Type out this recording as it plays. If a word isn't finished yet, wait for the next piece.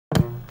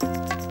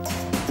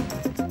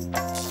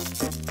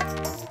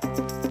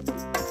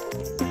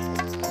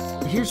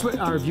here's what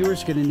our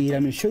viewers are going to need.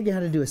 I'm going to show you how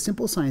to do a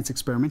simple science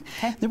experiment.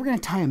 Okay. Then we're going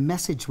to tie a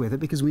message with it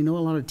because we know a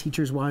lot of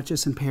teachers watch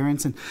us and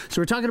parents. And so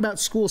we're talking about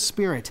school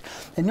spirit.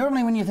 And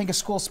normally when you think of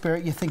school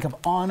spirit, you think of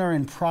honor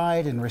and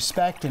pride and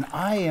respect. And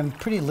I am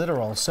pretty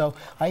literal. So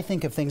I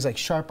think of things like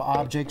sharp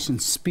objects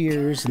and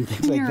spears and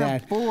things like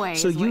that. You're a boy.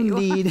 So you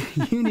need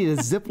a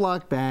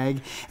Ziploc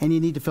bag and you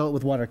need to fill it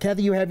with water.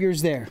 Kathy, you have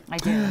yours there. I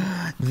do.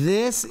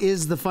 This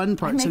is the fun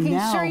part. So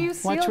now, sure you watch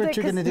sealed what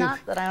you're going to do.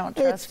 Not that I don't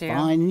trust you. It's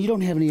fine. You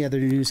don't have any other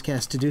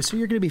newscast to do, so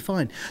you're going to be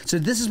fine. So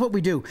this is what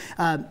we do.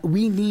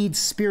 We need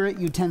spirit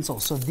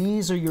utensils. So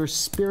these are your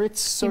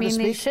spirits, so to speak. You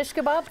mean these shish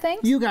kebab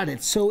things? You got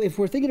it. So if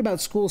we're thinking about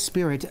school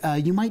spirit,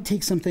 you might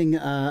take something,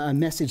 a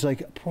message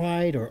like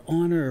pride or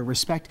honor or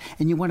respect,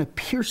 and you want to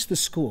pierce the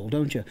school,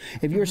 don't you?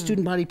 If you're a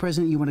student body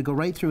president, you want to go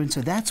right through, and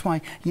so that's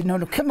why,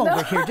 come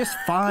over here, just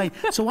fine.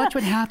 So watch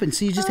what happens.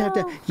 So you just have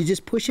to, you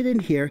just push it in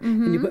here,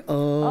 and you put,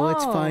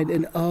 it's fine.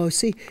 And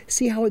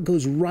see how it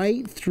goes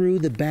right through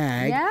the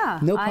bag. Yeah.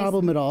 No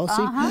problem at all.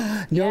 See?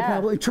 No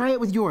problem. Try it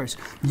with yours.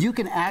 You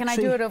can actually.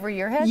 Can I do it over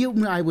your head?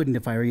 I wouldn't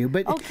if I were you.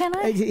 But can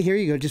I? Here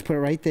you go. Just put it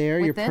right there.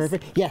 With You're this?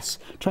 perfect. Yes.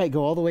 Try it.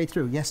 Go all the way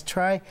through. Yes.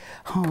 Try.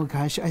 Oh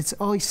gosh, it's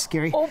always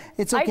scary. Oh,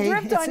 it's okay. I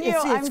dripped on you.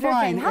 I'm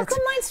fine. dripping. How come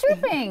mine's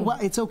dripping? Well,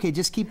 it's okay.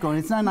 Just keep going.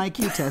 It's not an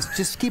IQ test.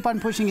 Just keep on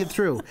pushing it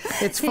through.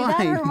 It's See, fine.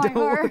 that hurt my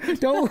heart.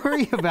 Don't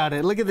worry about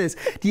it. Look at this.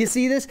 Do you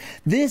see this?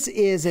 This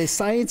is a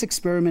science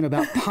experiment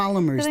about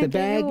polymers. The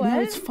bag.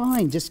 No, it's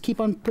fine. Just keep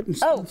on putting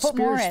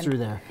spears through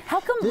there. How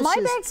come my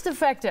bag's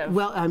defective?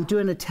 Well, I'm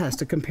doing a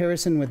test, a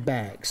comparison with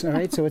bags. All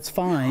right, so it's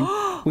fine.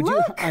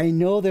 Look. I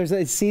know there's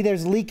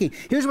leaking.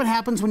 Here's what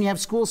happens when you have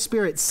school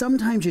spirit.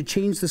 Sometimes you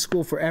change the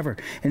school forever.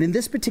 And in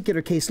this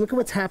particular case, look at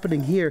what's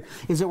happening here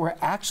is that we're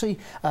actually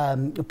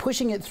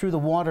pushing it through the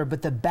water,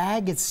 but the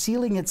bag is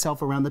sealing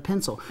itself around the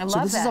pencil. So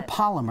this is a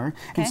polymer,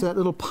 and so that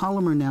little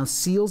polymer now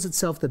seals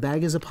itself. The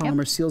bag is a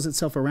polymer, seals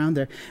itself around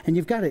there, and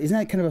you've got it. Isn't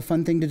that kind of a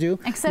fun thing to do?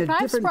 Except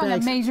I've sprung a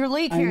major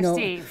leak here,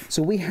 Steve.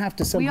 So we have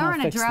to somehow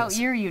fix this. We are in a drought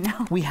year, you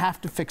know. We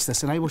have to fix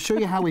this, and I will show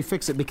you how we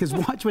fix it, because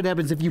watch what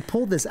happens if you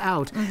pull this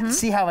out.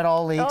 See how it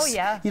all leaks? Oh,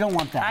 yeah. You don't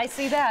want that. I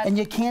see that. And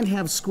you can't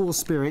have school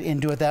spirit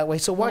and do it that way.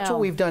 So watch what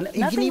we've done.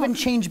 You can even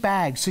change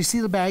bags. So you see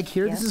the bag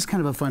here? This is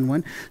kind of a fun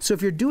one. So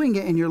if you're doing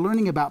it and you're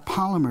learning about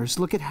polymers,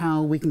 look at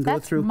how we can go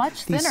through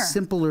these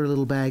simpler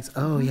little bags.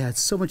 Oh, yeah,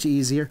 it's so much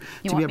easier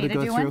to be able to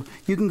go through.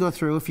 You can go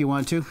through if you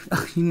want to.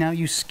 Now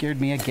you scared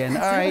me again.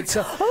 All right,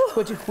 so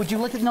would you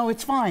look at? No,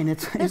 it's fine.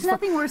 There's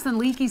nothing worse than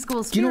leaky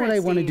school spirit. Do you know what I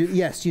want to do?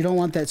 Yes, you don't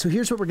want that. So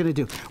here's what we're going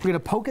to do. We're going to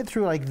poke it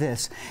through like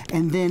this,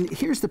 and then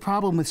here's the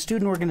problem with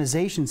student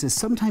organizations is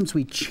sometimes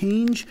we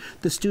change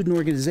the student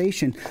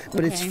organization,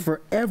 but it's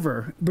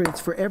forever.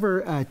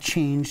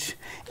 Changed.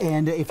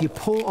 And if you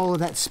pull all of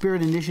that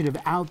spirit initiative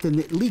out, then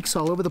it leaks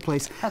all over the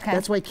place.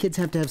 That's why kids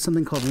have to have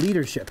something called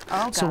leadership.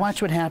 So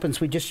watch what happens.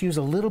 We just use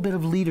a little bit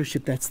of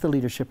leadership. That's the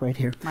leadership right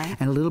here.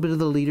 And a little bit of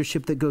the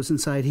leadership that goes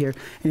inside here.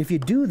 And if you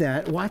do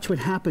that, watch what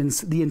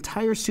happens. The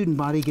entire student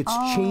body gets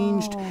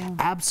changed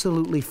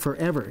absolutely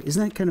forever.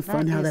 Isn't that kind of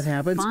fun how that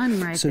happens?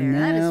 Fun right so there. now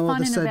That is fun all of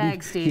a in sudden a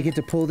bag, Steve. you get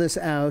to pull this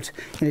out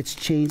and it's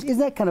changed. Isn't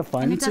that kind of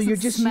fun? And so you're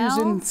just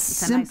using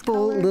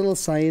simple little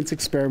science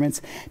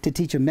experiments to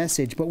teach a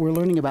message, but we're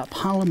learning about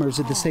polymers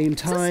at the same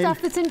time. It's the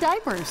stuff that's in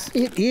diapers.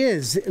 It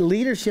is.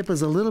 Leadership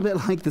is a little bit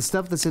like the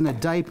stuff that's in a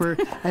diaper.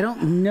 I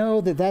don't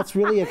know that that's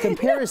really a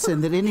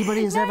comparison that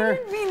anybody has ever. I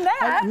didn't mean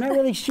that. I'm not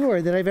really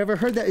sure that I've ever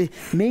heard that.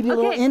 Maybe a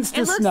little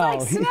Insta-Snow. It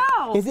looks like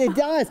snow. It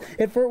does.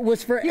 It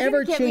was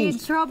forever Get changed.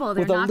 me in trouble.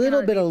 With a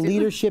little bit of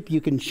leadership,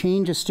 you can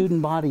change a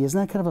student body. Isn't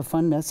that kind of a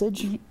fun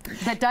message?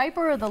 The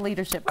diaper or the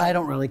leadership? I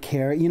don't really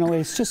care. You know,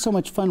 it's just so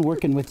much fun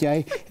working with you.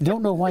 I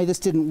don't know why this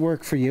didn't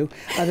work for you,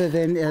 other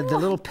than the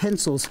little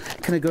pencils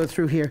kind of go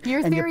through here.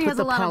 Your theory has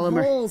a lot of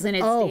holes in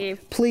it,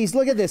 Steve. Please,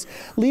 look at this.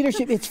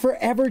 Leadership, it's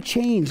forever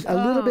changed. A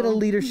little bit of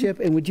leadership,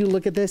 and would you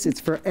look at this? It's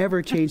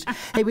forever changed.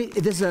 Hey,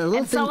 this is a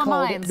little thing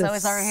called so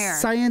is our hair.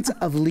 Science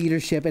of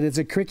Leadership, and it's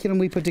a curriculum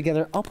we put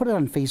together. I'll put it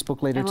on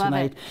Facebook later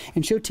tonight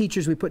and show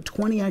teachers. We put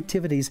 20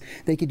 activities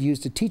they could use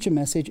to teach a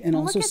message and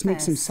also sneak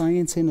some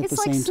science in at the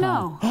same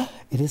time.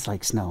 It is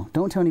like snow.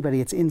 Don't tell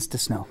anybody it's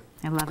Insta-Snow.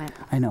 I love it.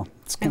 I know.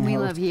 And we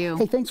love you.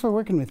 Hey, thanks for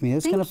working with me.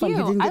 It's kind of fun. You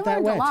didn't get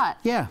that wet. I learned a lot.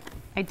 Yeah.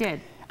 I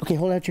did. Okay,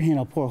 hold out your hand.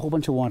 I'll pour a whole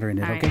bunch of water in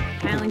it, okay?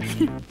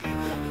 Right.